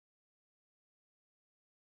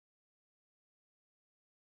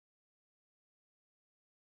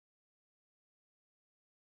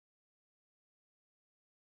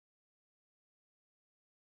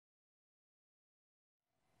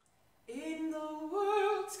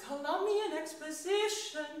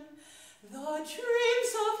exposition, the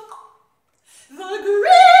dreams of the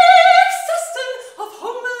Greek system of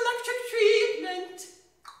home electric treatment.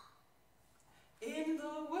 In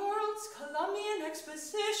the world's Columbian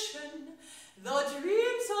exposition, the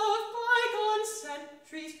dreams of bygone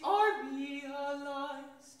centuries are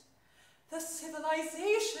realized. The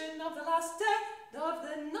civilization of the last decade of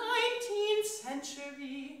the 19th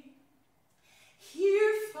century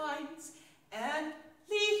here finds amply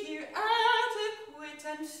here adequate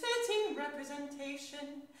and fitting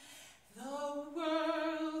representation, the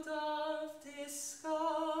world of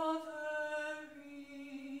discovery.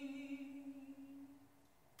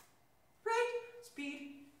 Right speed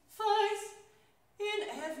flies in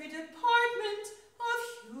every department of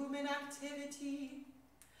human activity.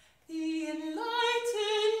 The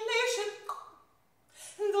enlightened nation,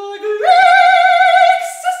 the Greek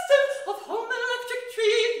system of home electric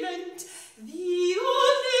treatment, the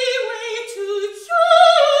only way to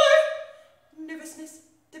cure nervousness,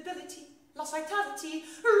 debility, lost vitality,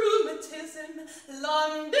 rheumatism,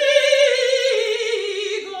 lumbago,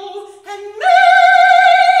 and many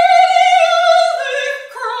other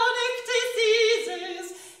chronic diseases,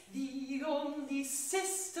 the only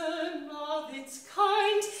system of its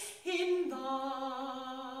kind in the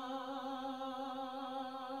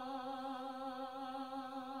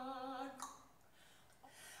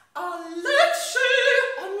a lecture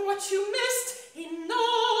on what you missed in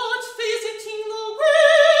not visiting the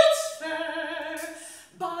World's Fair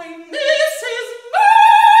by Mrs.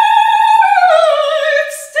 Mark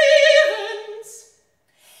Stevens.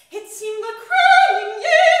 It seemed the crowning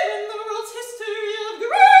year in the world's history of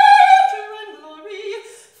grandeur and glory,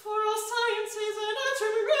 for all sciences and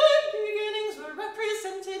unerring beginnings were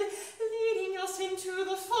represented, leading us into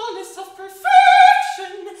the fullness of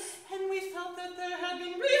perfection, and we felt that there had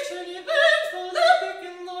been reached an eventful epoch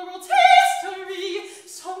in the world's history,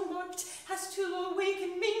 so marked as to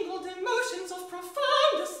awaken mingled emotions of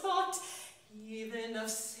profoundest thought, even of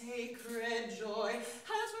sacred joy,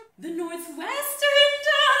 as the Northwestern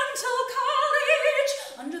Dental College,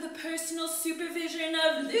 under the personal supervision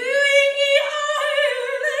of Louis E.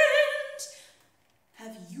 Ireland.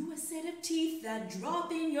 Have you a set of teeth that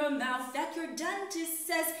drop in your mouth that your dentist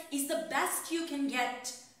says is the best you can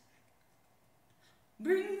get?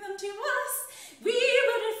 Bring them to us. We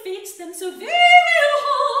will fix them so they will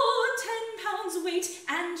hold 10 pounds weight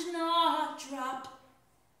and not drop,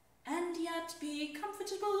 and yet be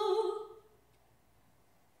comfortable.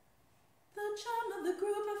 The charm of the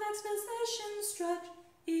group of exposition structure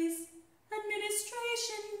is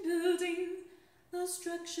administration building. The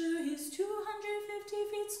structure is 250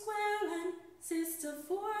 feet square and consists of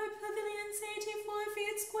 4 pavilions 84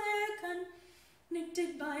 feet square,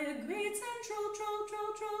 connected by a great central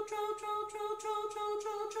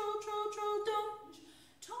dome.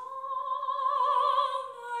 Thomas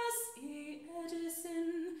E. Edison,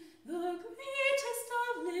 the greatest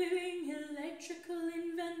of living electrical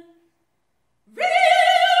inventors.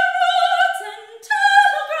 Railroads and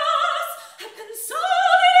telegraphs have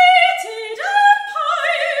consolidated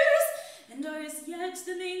empires, and are as yet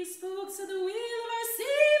the main spokes of the wheel of our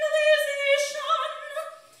civilization.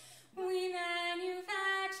 We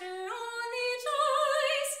manufacture only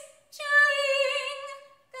toys, chewing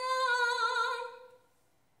gum.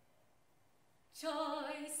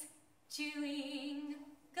 Toys, chewing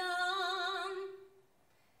gum,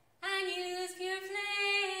 and use pure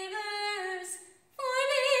flavors for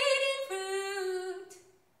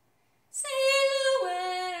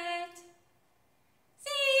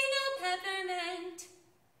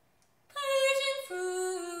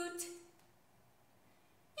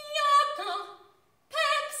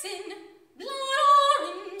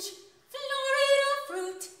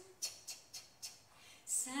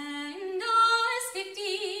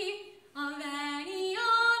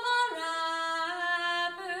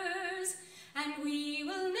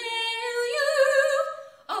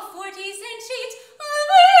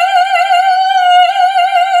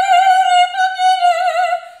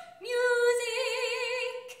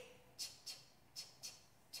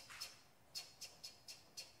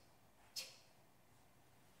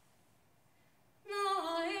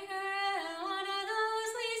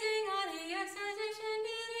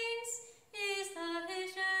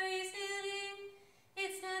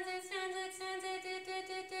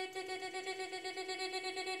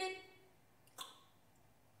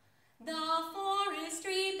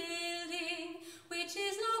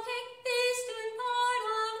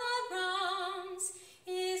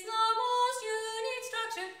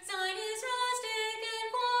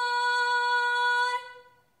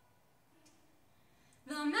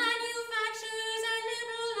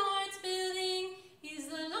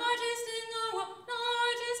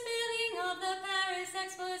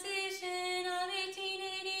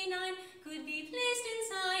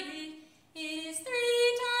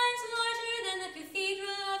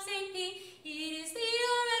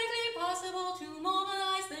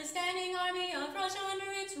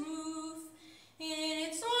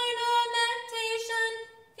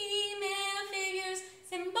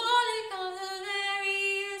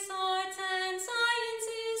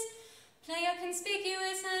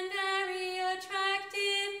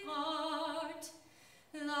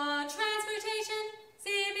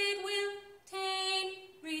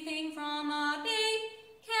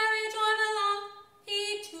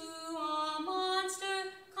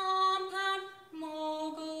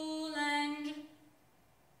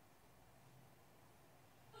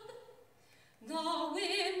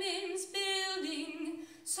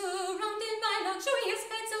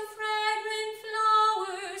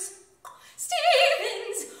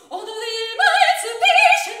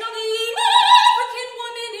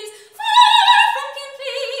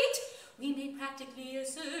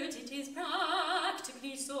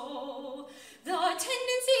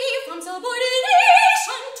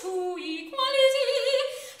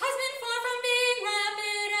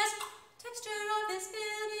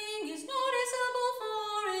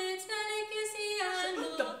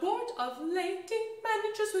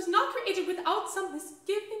out some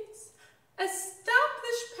misgivings.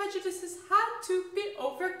 Established prejudices had to be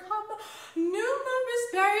overcome. Numerous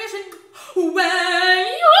barriers, and when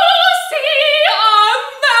you see a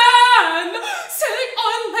man sailing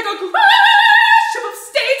on like a great ship of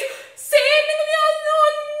state, seemingly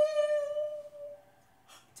alone,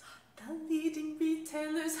 the leading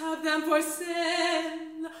retailers have them for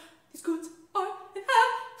sale. These goods are in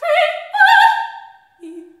everywhere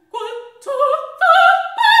equal to the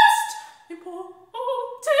best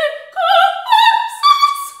imported goods.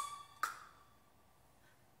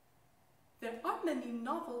 There are many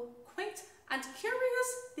novel, quaint, and curious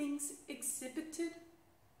things exhibited.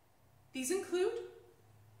 These include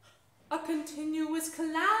a continuous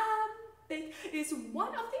clam bake is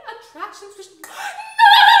one of the attractions which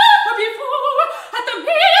never before had the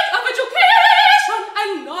means of education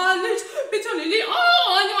and knowledge been nearly all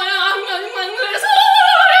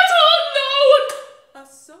a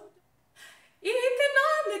so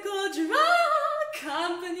economical drug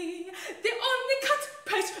company, the only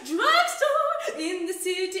cut-price drugstore in the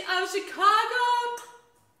city of Chicago.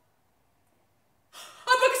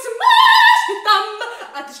 A book smashed with them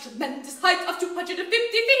at this tremendous height of 250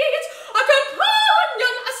 feet. A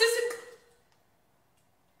companion assistant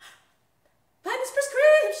by this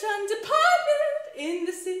prescription department in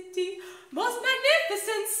the city. Most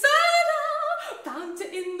magnificent soda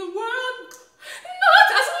fountain in the world. Not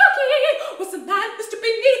as lucky was the man who stood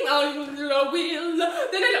beneath a wheel.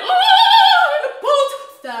 Then an iron bolt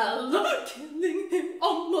fell, killing him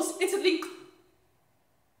almost instantly.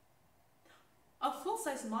 A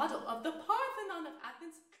full-size model of the Parthenon of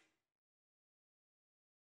Athens